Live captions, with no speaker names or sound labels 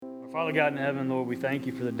Father God in heaven, Lord, we thank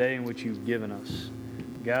you for the day in which you've given us.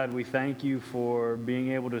 God, we thank you for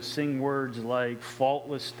being able to sing words like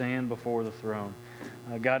faultless stand before the throne.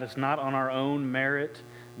 God, it's not on our own merit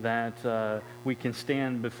that we can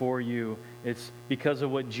stand before you. It's because of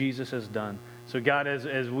what Jesus has done. So God,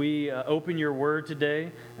 as we open your word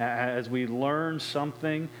today, as we learn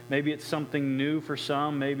something, maybe it's something new for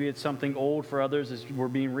some, maybe it's something old for others as we're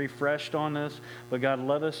being refreshed on this. But God,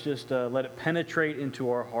 let us just let it penetrate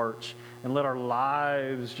into our hearts and let our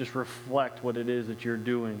lives just reflect what it is that you're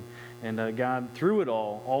doing. And God, through it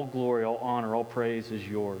all glory, all honor, all praise is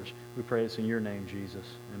yours. We pray this in your name, Jesus.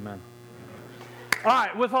 Amen. All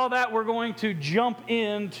right, with all that, we're going to jump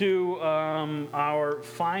into our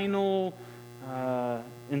final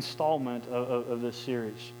installment of this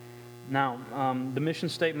series. Now, the mission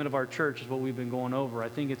statement of our church is what we've been going over. I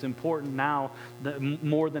think it's important now that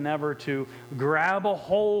more than ever to grab a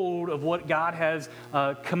hold of what God has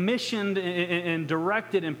commissioned and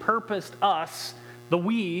directed and purposed us, the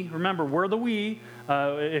we. Remember, we're the we.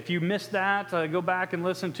 If you missed that, go back and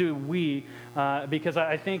listen to we, because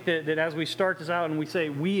I think that as we start this out and we say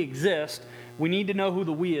we exist, we need to know who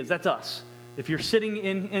the we is. That's us. If you're sitting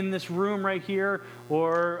in this room right here,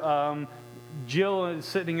 or Jill is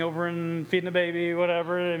sitting over and feeding a baby,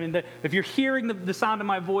 whatever. I mean, if you're hearing the sound of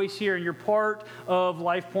my voice here and you're part of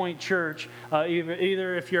Life Point Church,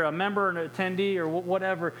 either if you're a member, an attendee, or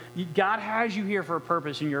whatever, God has you here for a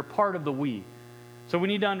purpose, and you're a part of the we. So we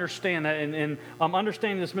need to understand that, and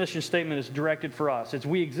understanding this mission statement is directed for us. It's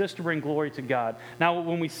we exist to bring glory to God. Now,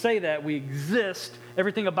 when we say that, we exist,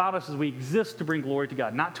 everything about us is we exist to bring glory to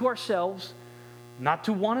God. Not to ourselves, not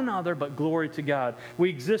to one another, but glory to God. We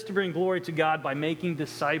exist to bring glory to God by making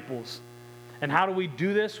disciples. And how do we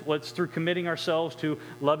do this? Well, it's through committing ourselves to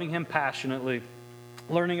loving Him passionately,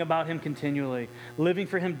 learning about Him continually, living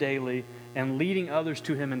for Him daily, and leading others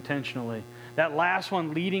to Him intentionally. That last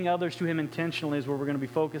one, leading others to Him intentionally, is where we're going to be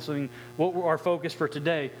focusing, what our focus for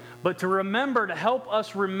today. But to remember, to help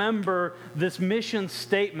us remember this mission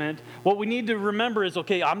statement, what we need to remember is,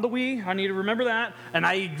 okay, I'm the we, I need to remember that, and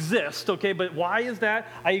I exist, okay, but why is that?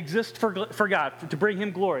 I exist for God, to bring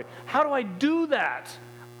Him glory. How do I do that?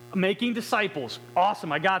 Making disciples.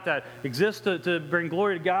 Awesome, I got that. Exist to bring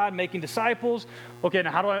glory to God, making disciples. Okay,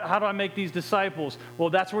 now how do I make these disciples? Well,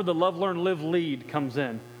 that's where the love, learn, live, lead comes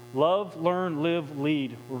in. Love, learn, live,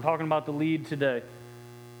 lead. We're talking about the lead today.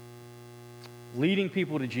 Leading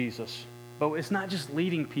people to Jesus. But it's not just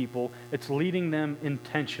leading people, it's leading them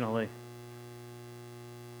intentionally.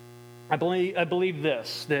 I believe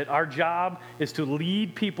this, that our job is to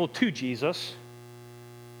lead people to Jesus,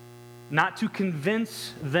 not to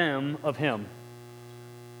convince them of Him.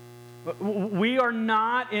 We are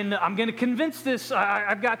not in, I'm going to convince this,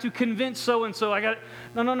 I've got to convince so-and-so.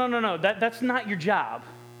 No. That's not your job.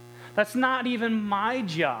 That's not even my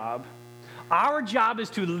job. Our job is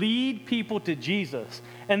to lead people to Jesus.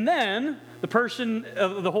 And then the person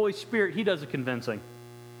of the Holy Spirit, He does the convincing.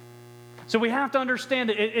 So we have to understand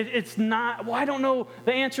that it's not, well, I don't know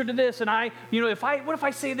the answer to this. And what if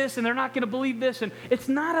I say this and they're not going to believe this? And it's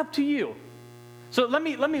not up to you. So let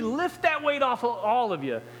me lift that weight off of all of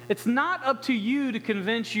you. It's not up to you to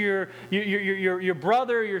convince your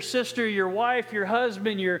brother, your sister, your wife, your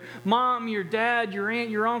husband, your mom, your dad, your aunt,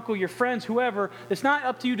 your uncle, your friends, whoever. It's not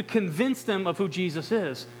up to you to convince them of who Jesus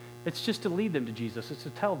is. It's just to lead them to Jesus. It's to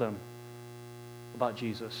tell them about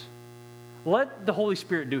Jesus. Let the Holy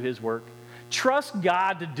Spirit do His work. Trust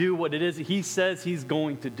God to do what it is that He says He's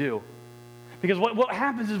going to do. Because what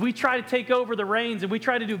happens is we try to take over the reins and we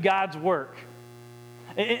try to do God's work.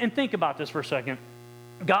 And think about this for a second.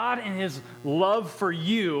 God, in His love for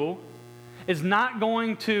you, is not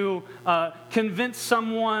going to convince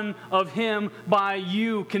someone of Him by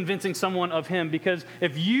you convincing someone of Him. Because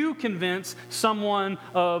if you convince someone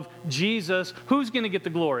of Jesus, who's going to get the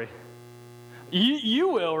glory? You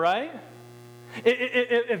will, right?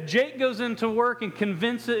 If Jake goes into work and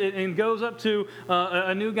convinces and goes up to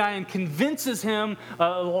a new guy and convinces him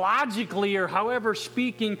logically or however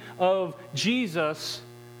speaking of Jesus,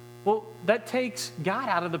 well, that takes God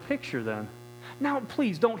out of the picture then. Now,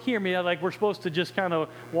 please don't hear me like we're supposed to just kind of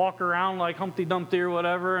walk around like Humpty Dumpty or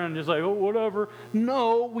whatever and just like, oh, whatever.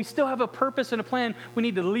 No, we still have a purpose and a plan. We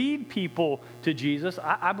need to lead people to Jesus.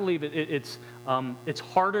 I believe it's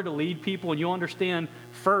harder to lead people, and you'll understand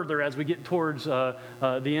further as we get towards the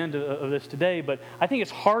end of this today. But I think it's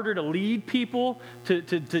harder to lead people to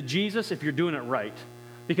Jesus if you're doing it right.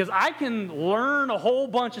 Because I can learn a whole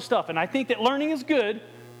bunch of stuff, and I think that learning is good.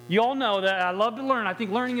 You all know that I love to learn. I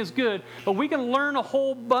think learning is good. But we can learn a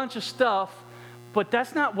whole bunch of stuff, but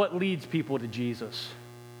that's not what leads people to Jesus.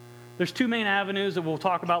 there's two main avenues that we'll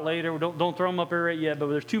talk about later. Don't throw them up here right yet, but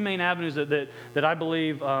there's two main avenues that I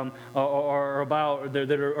believe are about, that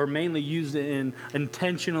are mainly used in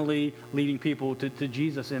intentionally leading people to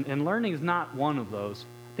Jesus. And learning is not one of those.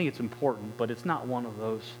 I think it's important, but it's not one of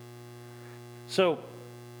those. So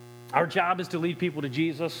our job is to lead people to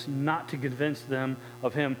Jesus, not to convince them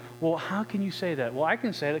of him. Well, how can you say that? Well, I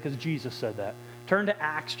can say that because Jesus said that. Turn to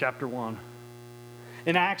Acts chapter 1.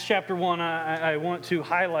 In Acts chapter 1, I want to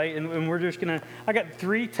highlight, and we're just going to, I got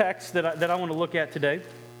three texts that I want to look at today.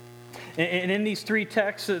 And in these three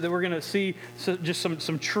texts that we're going to see just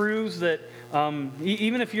some truths that,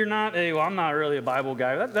 even if you're not, I'm not really a Bible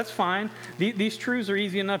guy, that's fine. These truths are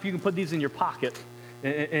easy enough. You can put these in your pocket.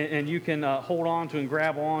 And you can hold on to and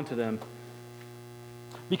grab on to them.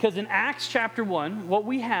 Because in Acts chapter 1, what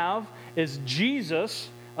we have is Jesus,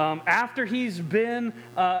 after he's been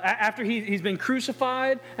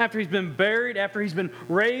crucified, after he's been buried, after he's been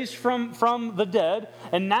raised from the dead,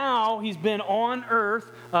 and now he's been on earth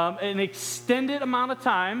an extended amount of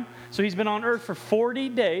time. So he's been on earth for 40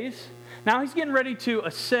 days. Now he's getting ready to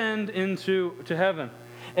ascend into heaven.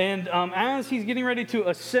 And as he's getting ready to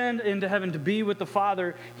ascend into heaven to be with the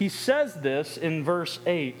Father, he says this in verse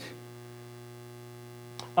 8.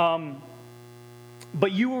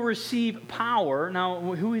 But you will receive power. Now,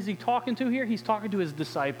 who is he talking to here? He's talking to his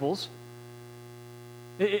disciples.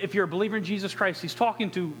 If you're a believer in Jesus Christ, he's talking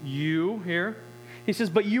to you here. He says,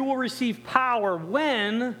 but you will receive power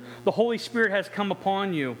when the Holy Spirit has come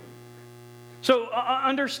upon you. So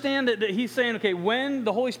understand that he's saying, okay, when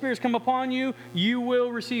the Holy Spirit has come upon you, you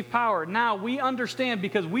will receive power. Now, we understand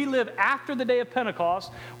because we live after the day of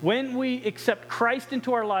Pentecost, when we accept Christ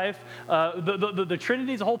into our life, the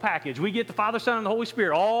Trinity is a whole package. We get the Father, Son, and the Holy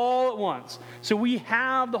Spirit all at once. So we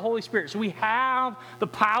have the Holy Spirit. So we have the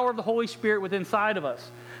power of the Holy Spirit within inside of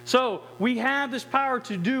us. So we have this power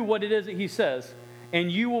to do what it is that he says.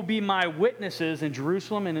 And you will be my witnesses in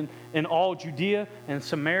Jerusalem and in all Judea and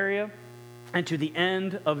Samaria, and to the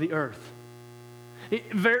end of the earth.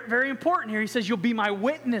 Very, very important here. He says, you'll be my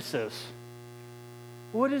witnesses.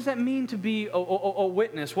 What does that mean to be a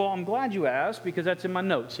witness? Well, I'm glad you asked because that's in my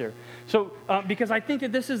notes here. So, because I think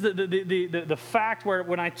that this is the fact where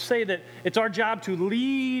when I say that it's our job to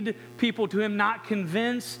lead people to him, not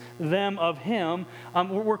convince them of him,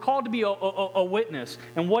 we're called to be a witness.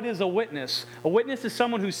 And what is a witness? A witness is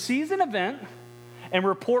someone who sees an event and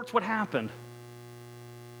reports what happened.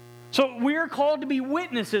 So we're called to be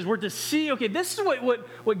witnesses. We're to see, okay, this is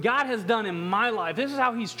what God has done in my life. This is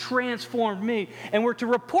how he's transformed me. And we're to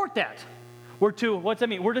report that. What's that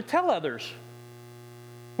mean? We're to tell others.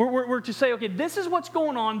 We're to say, okay, this is what's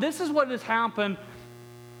going on. This is what has happened.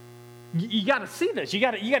 You got to see this. You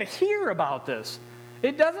got to hear about this.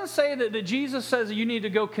 It doesn't say that Jesus says that you need to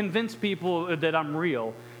go convince people that I'm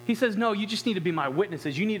real. He says, no, you just need to be my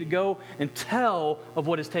witnesses. You need to go and tell of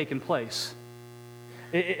what has taken place.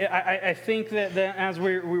 I think that as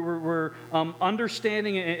we're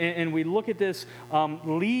understanding and we look at this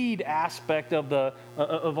lead aspect of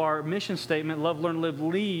our mission statement, love, learn, live,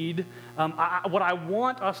 lead, what I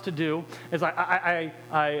want us to do is I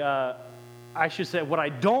should say what I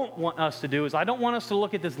don't want us to do is I don't want us to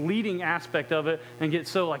look at this leading aspect of it and get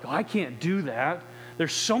so like, oh, I can't do that.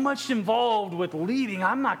 There's so much involved with leading,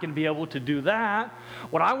 I'm not going to be able to do that.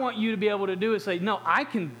 What I want you to be able to do is say, no, I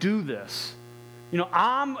can do this.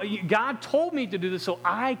 God told me to do this, so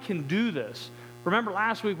I can do this. Remember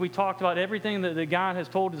last week we talked about everything that God has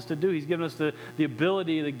told us to do. He's given us the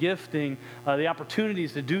ability, the gifting, the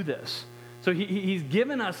opportunities to do this. So he's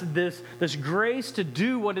given us this grace to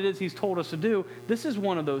do what it is he's told us to do. This is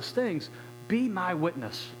one of those things. Be my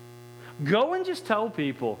witness. Go and just tell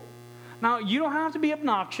people. Now, you don't have to be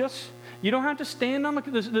obnoxious. You don't have to stand on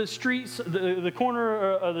the streets, the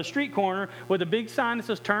corner, the street corner with a big sign that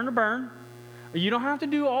says turn or burn. You don't have to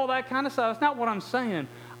do all that kind of stuff. That's not what I'm saying.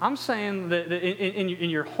 I'm saying that in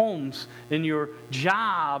your homes, in your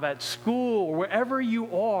job, at school, or wherever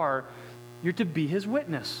you are, you're to be his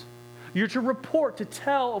witness. You're to report, to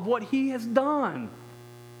tell of what he has done.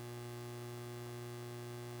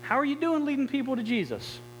 How are you doing leading people to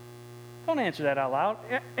Jesus? Don't answer that out loud.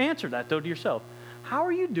 Answer that, though, to yourself. How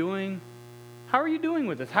are you doing? How are you doing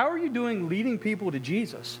with this? How are you doing leading people to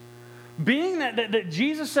Jesus? Being that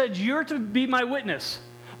Jesus said, you're to be my witness.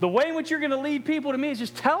 The way in which you're going to lead people to me is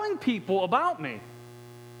just telling people about me.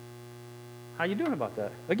 How are you doing about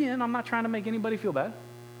that? Again, I'm not trying to make anybody feel bad.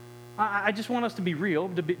 I just want us to be real,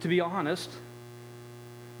 to be honest.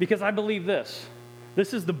 Because I believe this.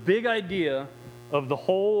 This is the big idea of the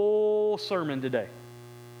whole sermon today.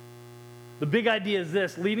 The big idea is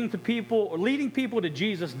this: leading people to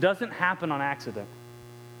Jesus doesn't happen on accident.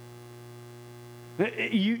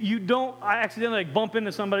 You don't accidentally bump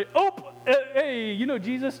into somebody. Oh, hey, you know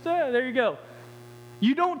Jesus? There you go.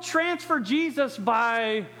 You don't transfer Jesus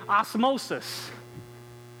by osmosis.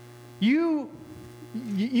 You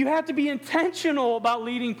have to be intentional about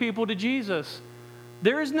leading people to Jesus.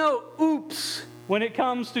 There is no oops when it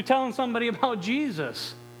comes to telling somebody about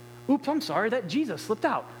Jesus. Oops, I'm sorry, that Jesus slipped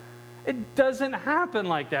out. It doesn't happen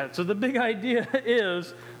like that. So the big idea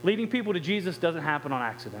is leading people to Jesus doesn't happen on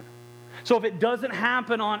accident. So if it doesn't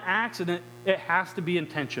happen on accident, it has to be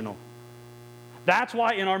intentional. That's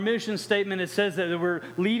why in our mission statement it says that we're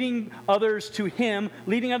leading others to Him,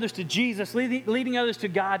 leading others to Jesus, leading others to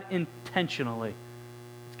God intentionally.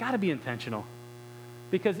 It's got to be intentional.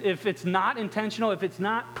 Because if it's not intentional, if it's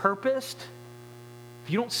not purposed,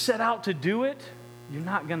 if you don't set out to do it, you're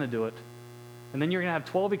not going to do it. And then you're going to have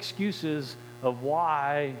 12 excuses of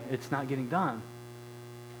why it's not getting done.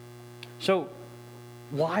 So,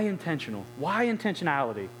 why intentional? Why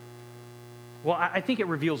intentionality? Well, I think it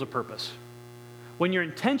reveals a purpose. When you're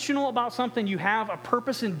intentional about something, you have a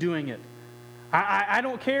purpose in doing it. I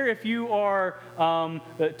don't care if you are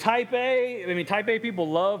type A. I mean, type A people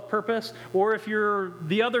love purpose. Or if you're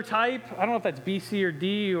the other type, I don't know if that's B, C, or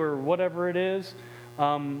D, or whatever it is.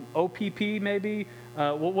 OPP maybe.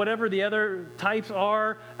 Whatever the other types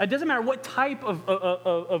are. It doesn't matter what type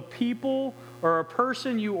of people or a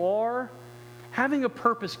person you are. Having a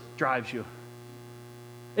purpose drives you.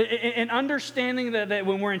 And understanding that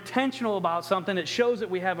when we're intentional about something, it shows that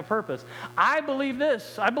we have a purpose. I believe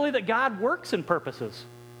this. I believe that God works in purposes.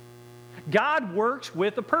 God works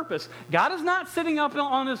with a purpose. God is not sitting up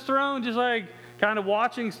on His throne just like kind of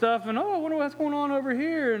watching stuff and, oh, I wonder what's going on over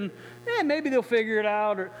here, and maybe they'll figure it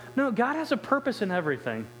out. Or no, God has a purpose in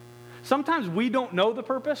everything. Sometimes we don't know the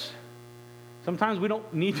purpose. Sometimes we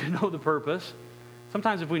don't need to know the purpose.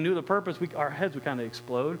 Sometimes if we knew the purpose, our heads would kind of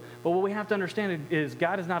explode. But what we have to understand is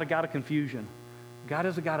God is not a God of confusion. God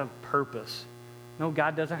is a God of purpose. No,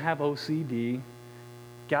 God doesn't have OCD.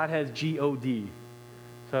 God has G-O-D.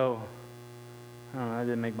 So, I don't know, that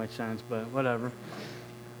didn't make much sense, but whatever.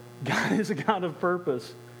 God is a God of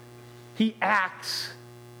purpose. He acts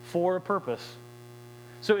for a purpose.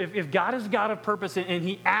 So if God is a God of purpose and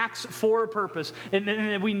He acts for a purpose,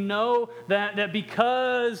 and we know that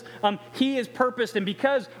because He is purposed and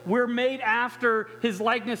because we're made after His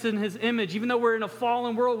likeness and His image, even though we're in a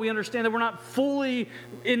fallen world, we understand that we're not fully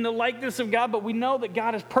in the likeness of God, but we know that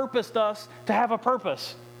God has purposed us to have a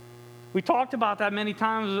purpose. We talked about that many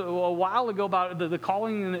times a while ago about the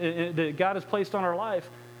calling that God has placed on our life.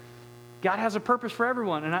 God has a purpose for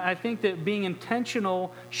everyone, and I think that being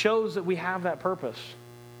intentional shows that we have that purpose.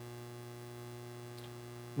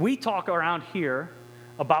 We talk around here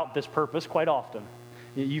about this purpose quite often.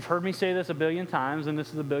 You've heard me say this a billion times, and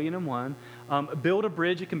this is a billion and one. Build a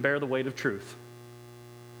bridge that can bear the weight of truth.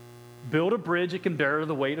 Build a bridge that can bear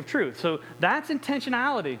the weight of truth. So that's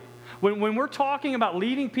intentionality. When we're talking about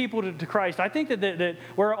leading people to Christ, I think that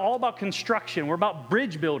we're all about construction. We're about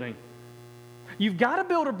bridge building. You've got to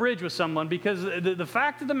build a bridge with someone because the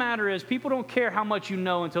fact of the matter is people don't care how much you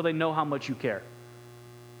know until they know how much you care.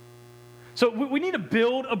 So we need to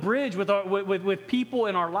build a bridge with people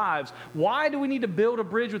in our lives. Why do we need to build a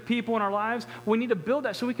bridge with people in our lives? We need to build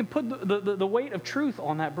that so we can put the weight of truth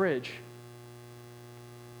on that bridge.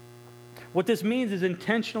 What this means is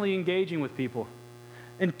intentionally engaging with people.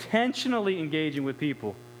 Intentionally engaging with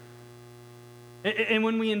people. And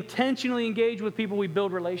when we intentionally engage with people, we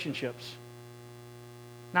build relationships.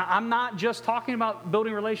 Now, I'm not just talking about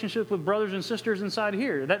building relationships with brothers and sisters inside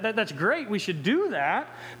here. That's great. We should do that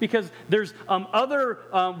because there's other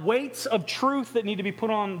weights of truth that need to be put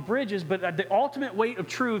on bridges, but the ultimate weight of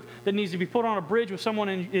truth that needs to be put on a bridge with someone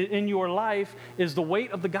in your life is the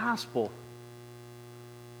weight of the gospel.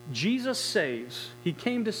 Jesus saves. He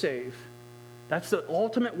came to save. That's the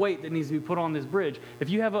ultimate weight that needs to be put on this bridge. If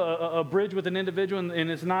you have a bridge with an individual and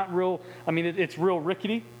it's not real, it's real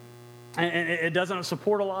rickety, and it doesn't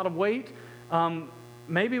support a lot of weight,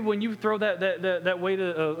 maybe when you throw that weight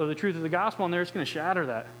of the truth of the gospel on there, it's going to shatter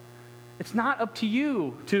that. It's not up to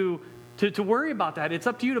you to worry about that. It's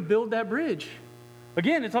up to you to build that bridge.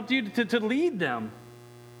 Again, it's up to you to lead them.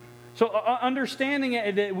 So understanding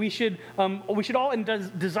that we should all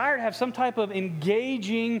desire to have some type of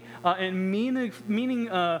engaging and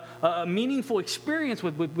meaningful experience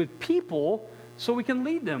with people so we can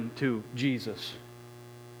lead them to Jesus.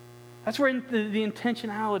 That's where the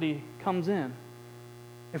intentionality comes in.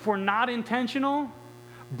 If we're not intentional,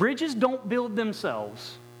 bridges don't build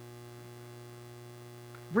themselves.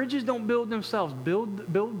 Bridges don't build themselves.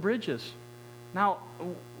 Build bridges. Now,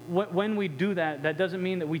 when we do that, that doesn't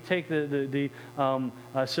mean that we take the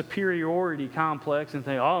superiority complex and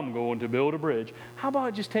think, oh, I'm going to build a bridge. How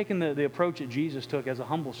about just taking the approach that Jesus took as a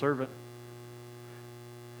humble servant?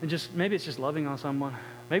 And just maybe it's just loving on someone.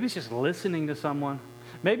 Maybe it's just listening to someone.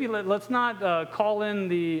 Maybe let's not call in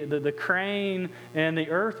the crane and the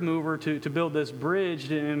earth mover to build this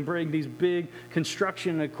bridge and bring these big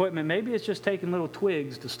construction equipment. Maybe it's just taking little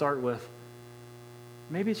twigs to start with.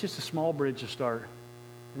 Maybe it's just a small bridge to start.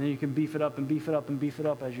 And then you can beef it up and beef it up and beef it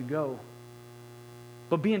up as you go.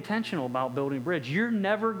 But be intentional about building a bridge. You're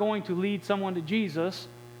never going to lead someone to Jesus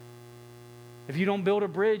if you don't build a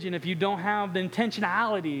bridge and if you don't have the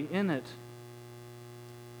intentionality in it.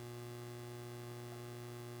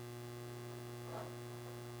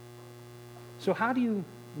 So how do you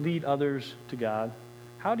lead others to God?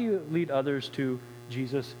 How do you lead others to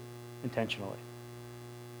Jesus intentionally?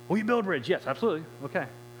 Will you build a bridge? Yes, absolutely. Okay.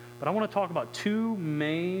 But I want to talk about two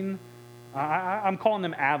main, I'm calling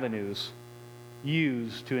them avenues,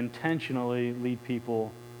 used to intentionally lead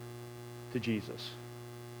people to Jesus.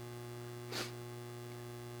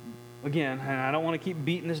 Again, and I don't want to keep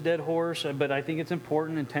beating this dead horse, but I think it's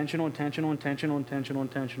important. Intentional.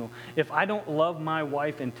 If I don't love my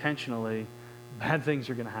wife intentionally, bad things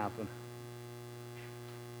are going to happen.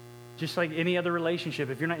 Just like any other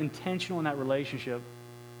relationship, if you're not intentional in that relationship,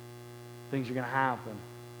 things are going to happen.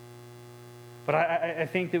 But I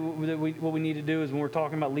think that what we need to do is when we're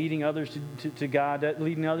talking about leading others to God,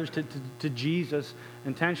 leading others to Jesus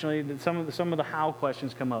intentionally, that some of the how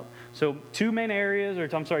questions come up. So two main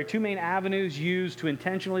avenues used to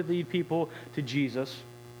intentionally lead people to Jesus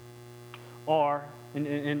are,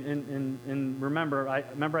 and remember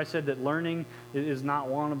I said that learning is not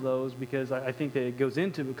one of those, because I think that it goes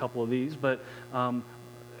into a couple of these, but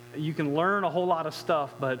you can learn a whole lot of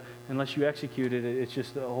stuff, but unless you execute it, it's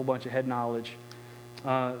just a whole bunch of head knowledge.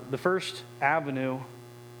 The first avenue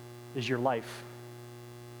is your life.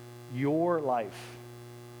 Your life.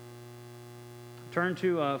 Turn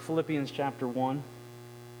to Philippians chapter 1.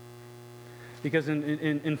 Because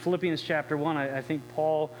in Philippians chapter 1, I think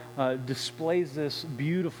Paul displays this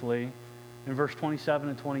beautifully in verse 27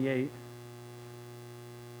 and 28.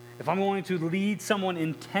 If I'm going to lead someone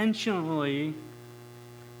intentionally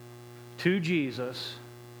to Jesus,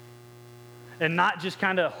 and not just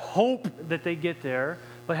kind of hope that they get there,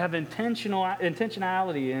 but have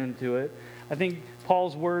intentionality into it, I think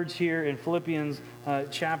Paul's words here in Philippians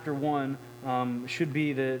chapter 1 should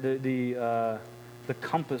be the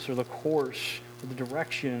compass or the course or the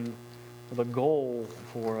direction or the goal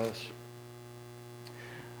for us.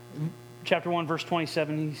 Chapter 1, verse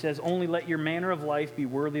 27, he says, "Only let your manner of life be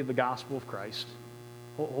worthy of the gospel of Christ."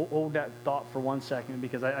 Hold that thought for 1 second,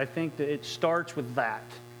 because I think that it starts with that.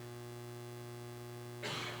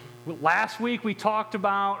 Last week we talked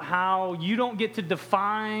about how you don't get to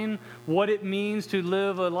define what it means to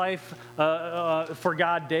live a life for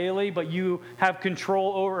God daily, but you have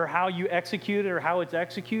control over how you execute it or how it's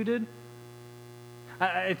executed.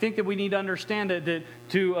 I think that we need to understand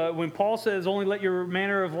that when Paul says, "Only let your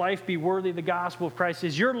manner of life be worthy of the gospel of Christ,"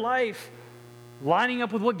 is your life lining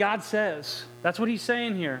up with what God says. That's what he's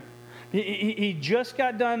saying here. He just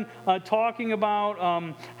got done talking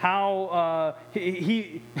about how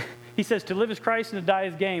he says to live is Christ and to die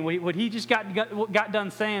is gain. What he just got done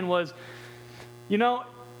saying was,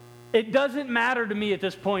 it doesn't matter to me at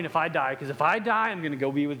this point if I die, because if I die, I'm going to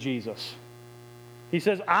go be with Jesus. He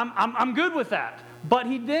says, I'm good with that. But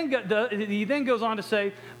he then goes on to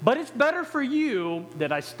say, but it's better for you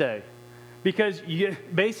that I stay. Because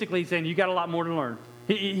basically he's saying you got a lot more to learn.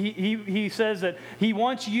 He says that he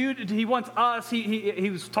wants us, he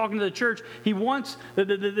was talking to the church, he wants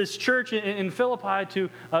this church in Philippi to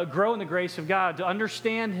grow in the grace of God, to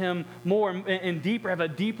understand him more and deeper, have a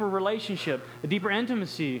deeper relationship, a deeper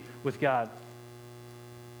intimacy with God.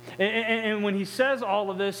 And when he says all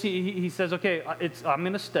of this, he says, okay, I'm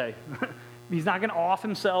going to stay. He's not going to off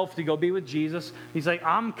himself to go be with Jesus. He's like,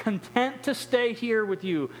 I'm content to stay here with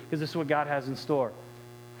you because this is what God has in store.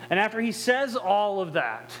 And after he says all of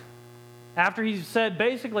that, after he's said,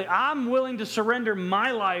 basically, I'm willing to surrender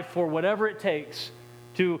my life for whatever it takes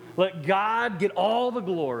to let God get all the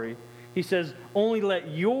glory, he says, only let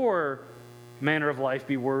your manner of life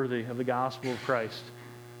be worthy of the gospel of Christ.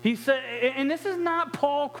 He said, and this is not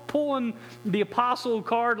Paul pulling the apostle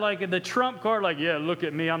card, like the trump card, like, yeah, look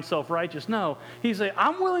at me, I'm self-righteous. No, he's saying,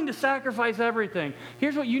 I'm willing to sacrifice everything.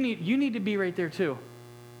 Here's what you need. You need to be right there too.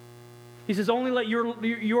 He says, only let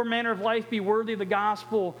your manner of life be worthy of the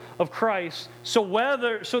gospel of Christ, so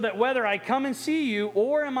that whether I come and see you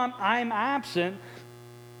or I'm absent,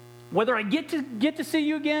 whether I get to see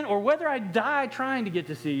you again or whether I die trying to get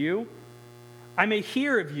to see you, I may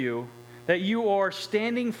hear of you that you are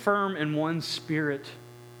standing firm in one spirit.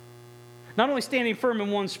 Not only standing firm in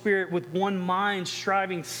one spirit, with one mind,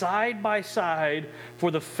 striving side by side for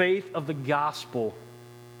the faith of the gospel.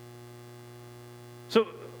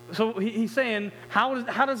 So he's saying, how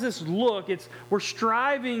does this look? We're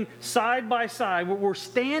striving side by side. We're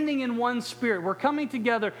standing in one spirit. We're coming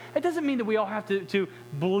together. It doesn't mean that we all have to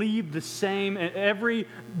believe the same. Every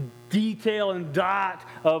detail and dot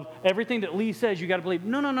of everything that Lee says you got to believe.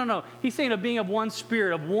 No. He's saying of being of one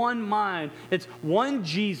spirit, of one mind. It's one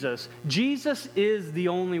Jesus. Jesus is the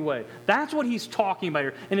only way. That's what he's talking about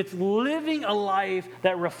here. And it's living a life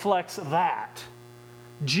that reflects that.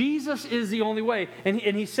 Jesus is the only way. And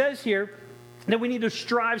he says here that we need to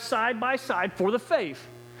strive side by side for the faith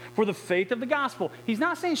of the gospel. He's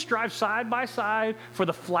not saying strive side by side for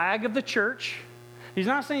the flag of the church. He's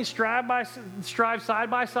not saying strive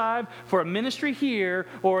side by side for a ministry here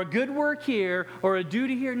or a good work here or a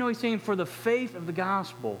duty here. No, he's saying for the faith of the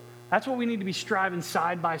gospel. That's what we need to be striving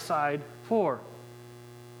side by side for.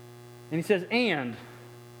 And he says, and.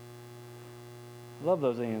 I love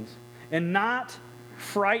those ands. And not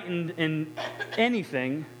frightened in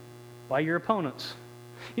anything by your opponents.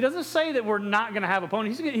 He doesn't say that we're not going to have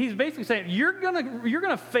opponents. He's basically saying you're going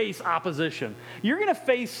to face opposition. You're going to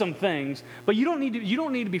face some things, but you don't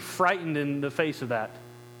need to be frightened in the face of that.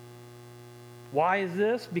 Why is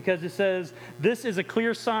this? Because it says this is a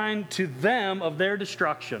clear sign to them of their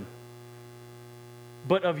destruction,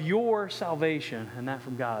 but of your salvation, and that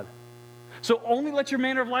from God. So only let your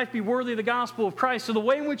manner of life be worthy of the gospel of Christ. So the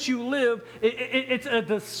way in which you live, it's a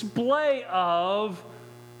display of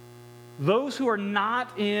those who are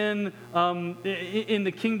not in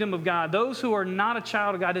the kingdom of God, those who are not a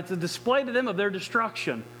child of God. It's a display to them of their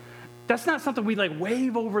destruction. That's not something we like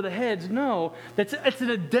wave over the heads. No, it's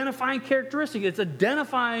an identifying characteristic. It's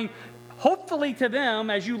identifying, hopefully to them,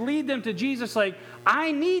 as you lead them to Jesus, like,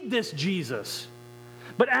 I need this Jesus.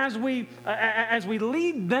 But as we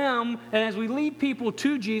lead them and as we lead people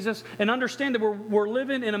to Jesus and understand that we're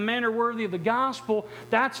living in a manner worthy of the gospel,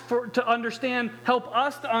 that's help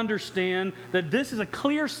us to understand that this is a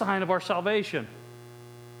clear sign of our salvation.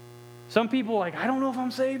 Some people are like, I don't know if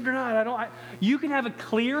I'm saved or not. You can have a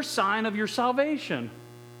clear sign of your salvation.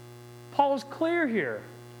 Paul is clear here.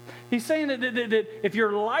 He's saying that if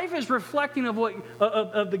your life is reflecting of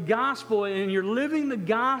the gospel and you're living the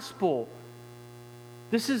gospel,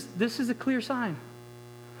 this is a clear sign.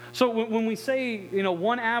 So when we say,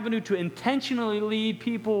 one avenue to intentionally lead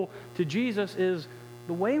people to Jesus is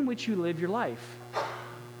the way in which you live your life.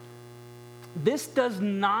 This does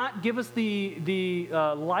not give us the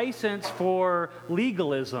license for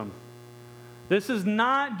legalism. This is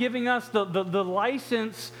not giving us the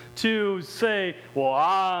license to say, well,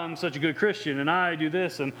 I'm such a good Christian and I do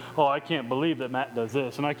this, and I can't believe that Matt does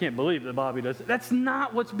this, and I can't believe that Bobby does this. That's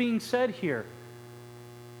not what's being said here.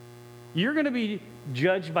 You're going to be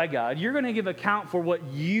judged by God. You're going to give account for what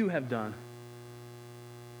you have done.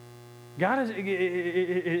 God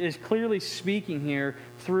is clearly speaking here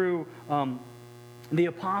through the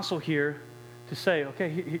apostle here to say, okay,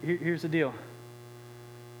 here's the deal.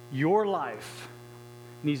 Your life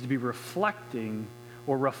needs to be reflecting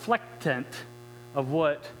or reflectant of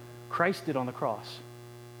what Christ did on the cross.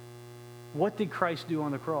 What did Christ do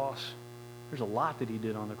on the cross? There's a lot that he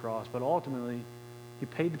did on the cross, but ultimately, he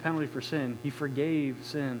paid the penalty for sin. He forgave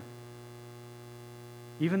sin.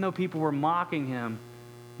 Even though people were mocking him,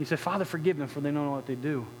 he said, Father, forgive them, for they don't know what they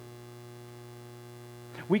do.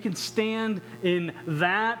 We can stand in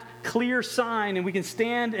that clear sign, and we can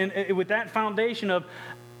stand with that foundation of,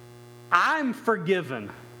 I'm forgiven.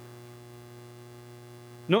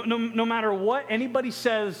 No matter what anybody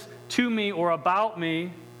says to me or about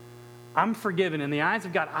me, I'm forgiven. In the eyes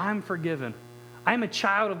of God, I'm forgiven. I am a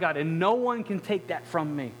child of God, and no one can take that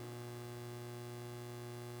from me.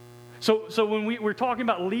 So when we're talking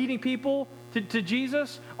about leading people to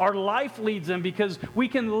Jesus, our life leads them because we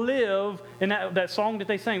can live in that song that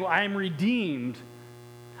they sang, I am redeemed.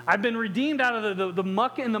 I've been redeemed out of the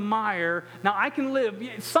muck and the mire. Now I can live.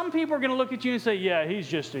 Some people are going to look at you and say, yeah, he's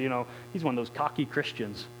just, he's one of those cocky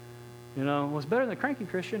Christians. Well, it's better than a cranky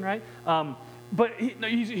Christian, right? But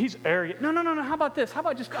he's arrogant. No. How about this? How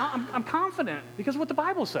about just, I'm confident because of what the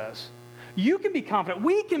Bible says. You can be confident.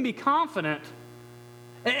 We can be confident.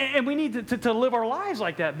 And we need to live our lives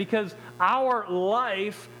like that because our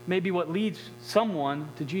life may be what leads someone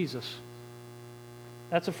to Jesus.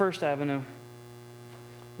 That's the first avenue.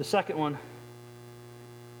 The second one,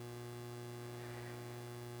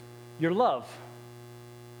 your love.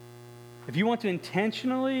 if you want to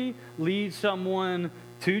intentionally lead someone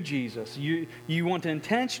to Jesus, you want to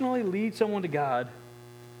intentionally lead someone to God,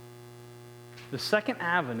 the second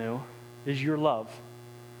avenue is your love.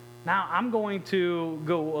 Now, I'm going to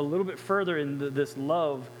go a little bit further into this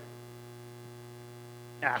love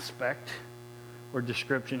aspect or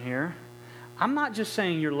description here. I'm not just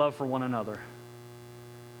saying your love for one another.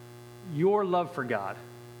 Your love for God.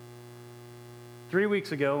 3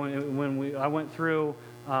 weeks ago, when I went through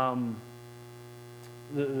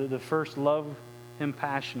the first Love Him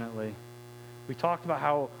Passionately, we talked about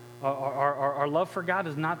how our love for God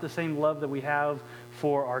is not the same love that we have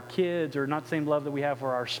for our kids, or not the same love that we have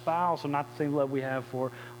for our spouse, or not the same love we have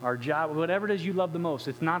for our job. Whatever it is you love the most,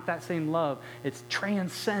 it's not that same love. It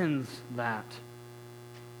transcends that.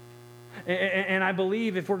 And I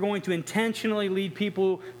believe if we're going to intentionally lead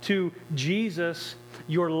people to Jesus,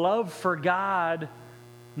 your love for God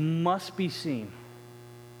must be seen.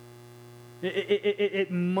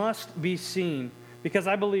 It must be seen. Because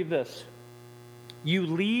I believe this. You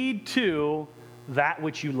lead to that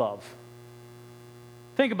which you love.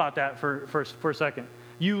 Think about that for a second.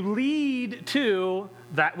 You lead to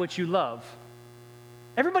that which you love.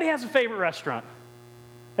 Everybody has a favorite restaurant.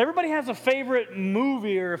 Everybody has a favorite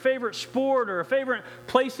movie or a favorite sport or a favorite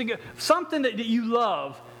place to go. Something that you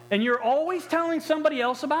love. And you're always telling somebody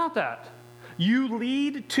else about that. You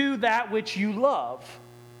lead to that which you love.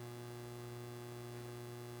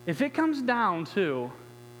 If it comes down to,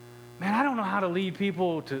 man, I don't know how to lead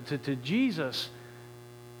people to Jesus,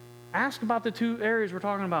 ask about the two areas we're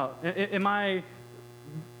talking about. Am I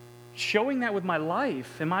showing that with my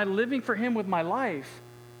life? Am I living for Him with my life?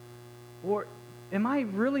 Or am I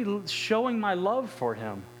really showing my love for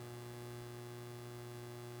Him?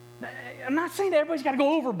 I'm not saying that everybody's got to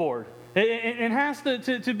go overboard. It has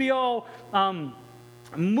to be all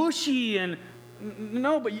mushy and...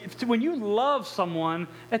 No, but when you love someone,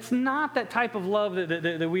 it's not that type of love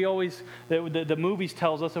that we always, that the movies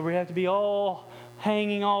tells us that we have to be all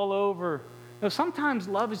hanging all over. No, sometimes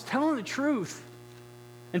love is telling the truth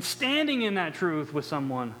and standing in that truth with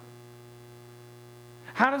someone.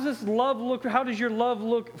 How does this love look? How does your love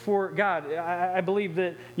look for God? I believe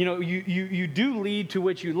that you do lead to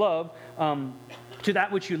which you love, to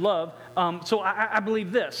that which you love. So I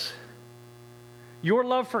believe this: your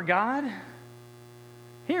love for God.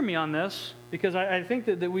 Hear me on this, because I think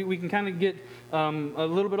that we can kind of get a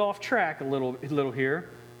little bit off track a little here.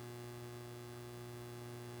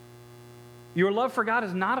 Your love for God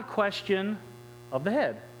is not a question of the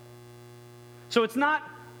head. So it's not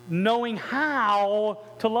knowing how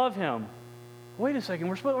to love Him. Wait a second,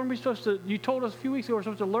 weren't we supposed to, you told us a few weeks ago we're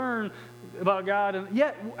supposed to learn about God. And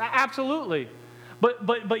yeah, absolutely.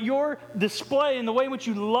 But your display and the way in which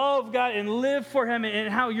you love God and live for Him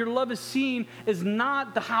and how your love is seen is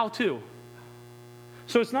not the how-to.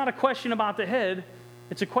 So it's not a question about the head.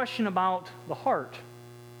 It's a question about the heart.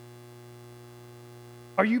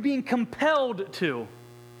 Are you being compelled to?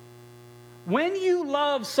 When you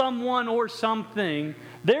love someone or something,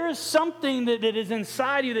 there is something that is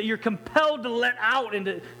inside you that you're compelled to let out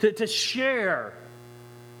and to share.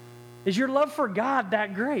 Is your love for God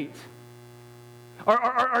that great?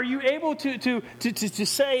 Are you able to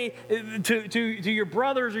say to your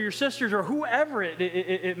brothers or your sisters or whoever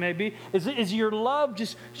it may be, is your love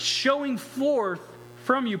just showing forth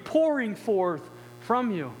from you, pouring forth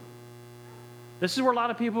from you? This is where a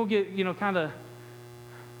lot of people get,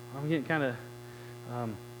 I'm getting kind of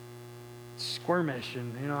squirmish,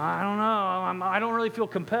 and I don't know, I don't really feel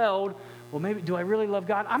compelled. Well, maybe, do I really love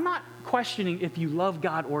God? I'm not questioning if you love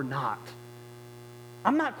God or not.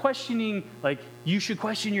 I'm not questioning, like, you should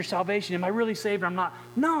question your salvation. Am I really saved or I'm not?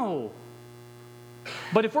 No.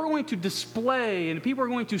 But if we're going to display and people are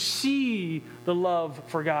going to see the love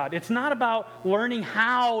for God, it's not about learning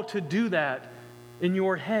how to do that in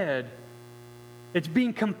your head. It's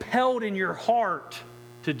being compelled in your heart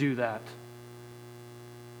to do that.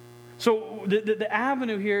 So the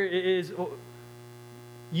avenue here is,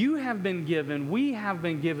 we have been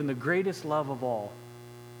given the greatest love of all.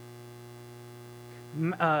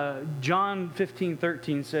 John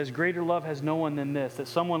 15:13 says, greater love has no one than this, that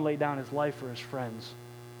someone lay down his life for his friends.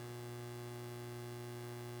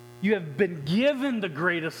 You have been given the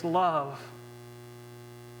greatest love.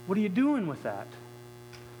 What are you doing with that?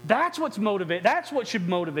 That's what should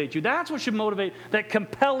motivate you. That's what should motivate that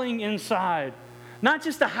compelling inside. Not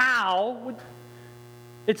just the how.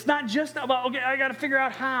 It's not just about, okay, I got to figure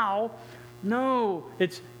out how. No,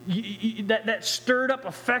 it's that stirred up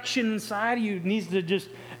affection inside of you needs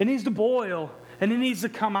to boil, and it needs to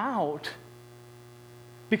come out.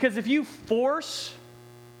 Because if you force,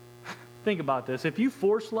 think about this, if you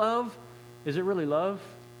force love, Is it really love?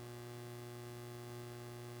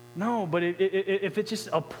 No, but if it's just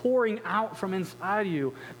a pouring out from inside of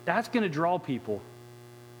you, that's going to draw people.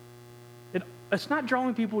 It's not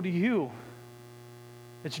drawing people to you.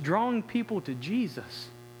 It's drawing people to Jesus.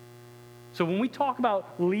 So when we talk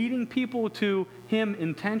about leading people to Him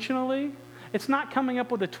intentionally, it's not coming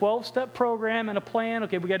up with a 12-step program and a plan.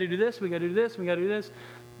 Okay, we got to do this, we got to do this, we got to do this.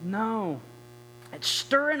 No. It's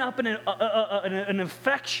stirring up an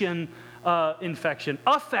affection.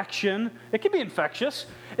 It can be infectious.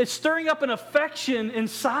 It's stirring up an affection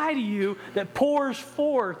inside of you that pours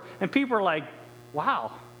forth, and people are like,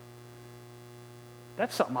 wow,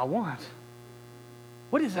 that's something I want.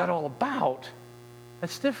 What is that all about?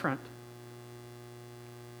 That's different.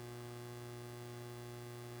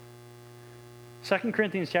 Second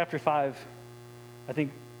Corinthians chapter 5, I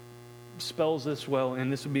think, spells this well,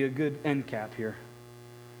 and this would be a good end cap here.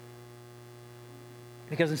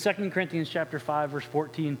 Because in 2 Corinthians chapter 5, verse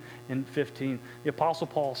 14 and 15, the Apostle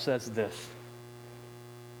Paul says this: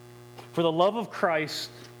 "For the love of Christ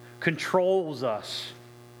controls us."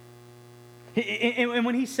 And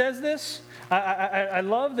when he says this, I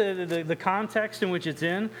love the context in which it's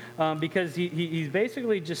in, because he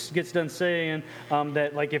basically just gets done saying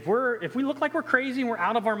that, like, if we look like we're crazy and we're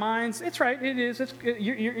out of our minds, it's right, it is.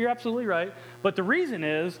 You're absolutely right. But the reason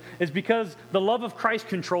is because the love of Christ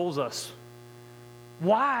controls us.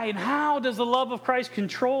 Why and how does the love of Christ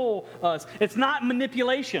control us? It's not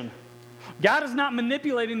manipulation. God is not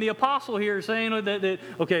manipulating the apostle here, saying that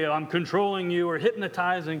okay, I'm controlling you or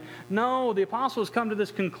hypnotizing. No, the apostle has come to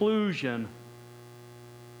this conclusion.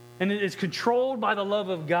 And it is controlled by the love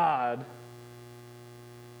of God.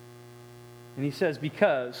 And he says,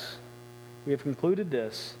 because we have concluded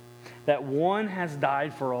this, that one has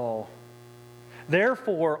died for all.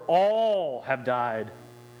 Therefore, all have died.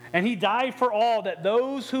 And he died for all, that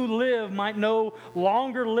those who live might no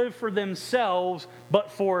longer live for themselves,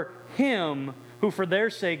 but for him who for their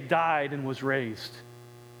sake died and was raised.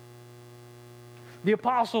 The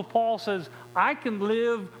Apostle Paul says, I can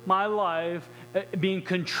live my life being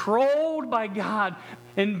controlled by God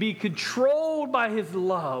and be controlled by His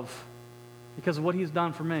love because of what He's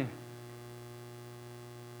done for me.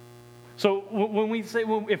 So when we say,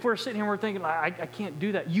 if we're sitting here and we're thinking, I can't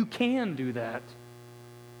do that, you can do that.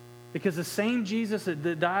 Because the same Jesus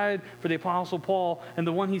that died for the Apostle Paul and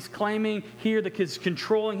the one he's claiming here that is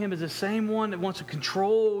controlling him is the same one that wants to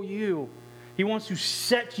control you. He wants to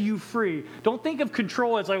set you free. Don't think of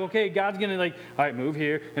control as like, okay, God's going to all right, move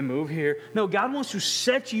here and move here. No, God wants to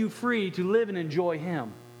set you free to live and enjoy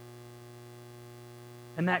Him.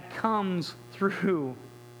 And that comes through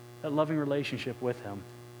that loving relationship with Him.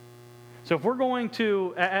 So if we're going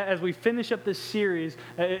to, as we finish up this series,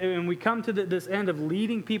 and we come to this end of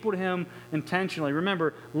leading people to Him intentionally,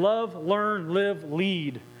 remember, love, learn, live,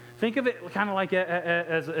 lead. Think of it kind of like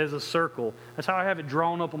as a circle. That's how I have it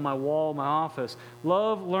drawn up on my wall in my office.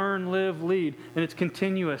 Love, learn, live, lead. And it's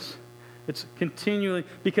continuous. It's continually,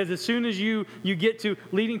 because as soon as you get to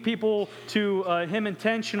leading people to Him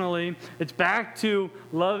intentionally, it's back to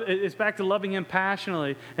love. It's back to loving Him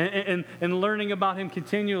passionately and learning about Him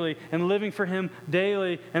continually and living for Him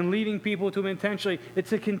daily and leading people to Him intentionally.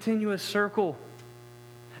 It's a continuous circle.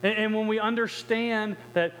 And when we understand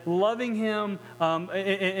that loving Him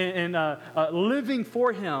and living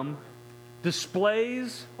for Him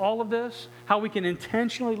displays all of this, how we can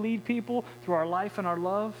intentionally lead people through our life and our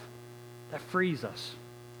love, that frees us.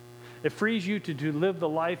 It frees you to live the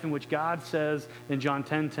life in which God says in John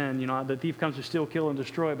 10:10, the thief comes to steal, kill, and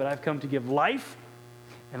destroy, but I've come to give life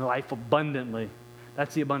and life abundantly.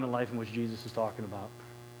 That's the abundant life in which Jesus is talking about.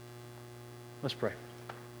 Let's pray.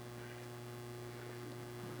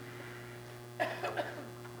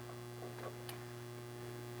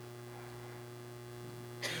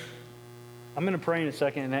 I'm going to pray in a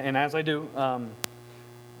second, and as I do,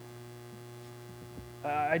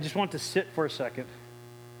 I just want to sit for a second,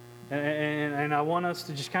 and I want us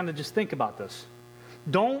to just kind of just think about this.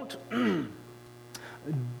 Don't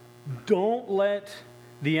let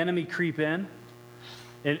the enemy creep in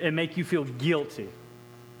and make you feel guilty.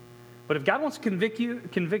 But if God wants to convict you,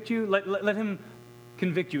 let Him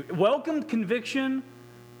convict you. Welcome conviction,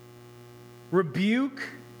 rebuke,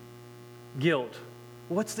 guilt.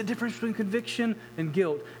 What's the difference between conviction and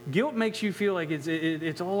guilt? Guilt makes you feel like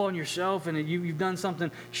it's all on yourself and you've done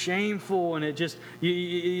something shameful and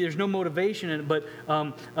there's no motivation in it. But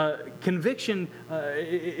conviction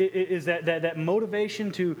is that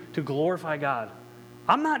motivation to glorify God.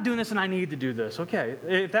 I'm not doing this and I need to do this. Okay,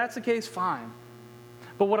 if that's the case, fine.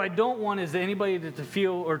 But what I don't want is anybody to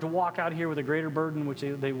feel or to walk out here with a greater burden which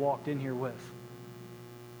they walked in here with.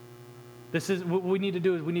 This is what we need to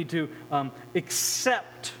do is we need to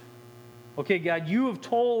accept. Okay, God, you have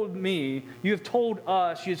told me, you have told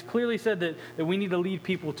us, you have clearly said that we need to lead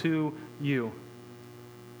people to you.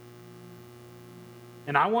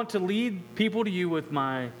 And I want to lead people to you with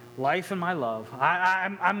my life and my love.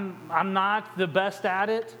 I'm not the best at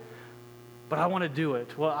it, but I want to do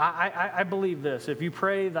it. Well, I believe this. If you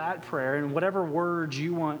pray that prayer and whatever words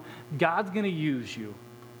you want, God's going to use you.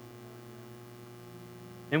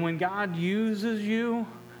 And when God uses you,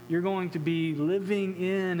 you're going to be living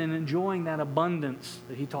in and enjoying that abundance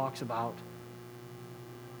that he talks about.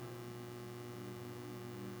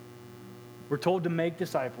 We're told to make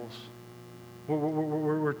disciples.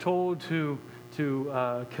 We're told to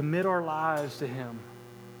commit our lives to him.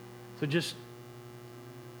 So just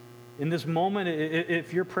in this moment,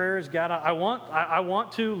 if your prayer is, God, I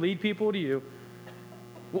want to lead people to you,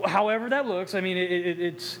 however that looks. I mean,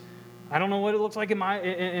 it's I don't know what it looks like in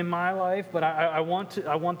my life, but I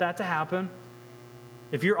want that to happen.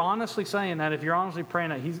 If you're honestly saying that, if you're honestly praying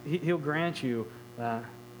that, he'll grant you that,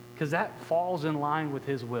 because that falls in line with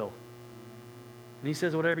his will. And he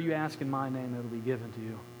says, whatever you ask in my name, it'll be given to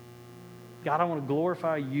you. God, I want to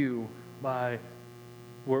glorify you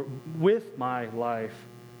with my life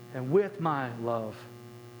and with my love.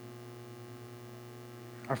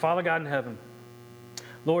 Our Father God in heaven,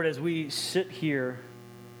 Lord, as we sit here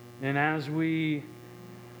and as we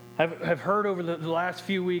have heard over the last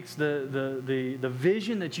few weeks the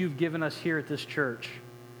vision that you've given us here at this church,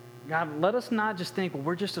 God, let us not just think, well,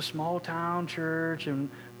 we're just a small town church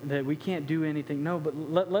and that we can't do anything. No, but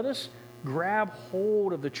let us grab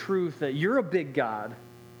hold of the truth that you're a big God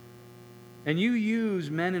and you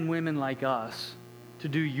use men and women like us to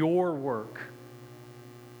do your work.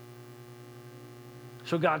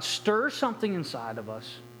 So God, stir something inside of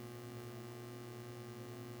us.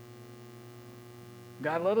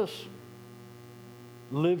 God, let us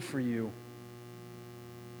live for you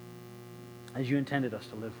as you intended us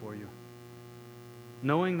to live for you.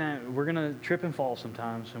 Knowing that we're going to trip and fall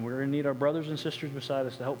sometimes, and we're going to need our brothers and sisters beside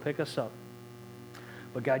us to help pick us up.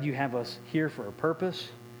 But God, you have us here for a purpose,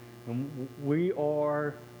 and we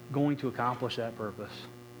are going to accomplish that purpose,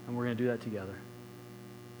 and we're going to do that together.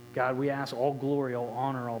 God, we ask all glory, all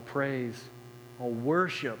honor, all praise, all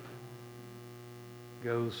worship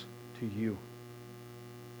goes to you.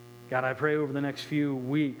 God, I pray over the next few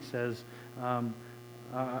weeks as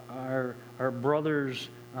our brothers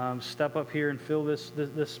step up here and fill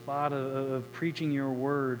this spot of preaching your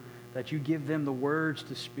word, that you give them the words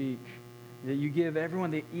to speak, that you give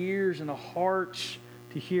everyone the ears and the hearts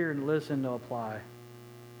to hear and listen to apply.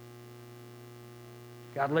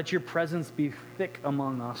 God, let your presence be thick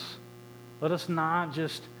among us. Let us not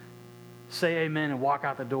just say amen and walk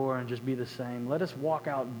out the door and just be the same. Let us walk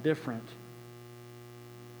out different.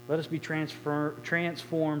 Let us be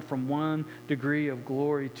transformed from one degree of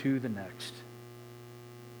glory to the next.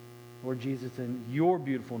 Lord Jesus, in your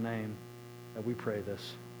beautiful name that we pray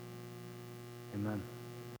this. Amen.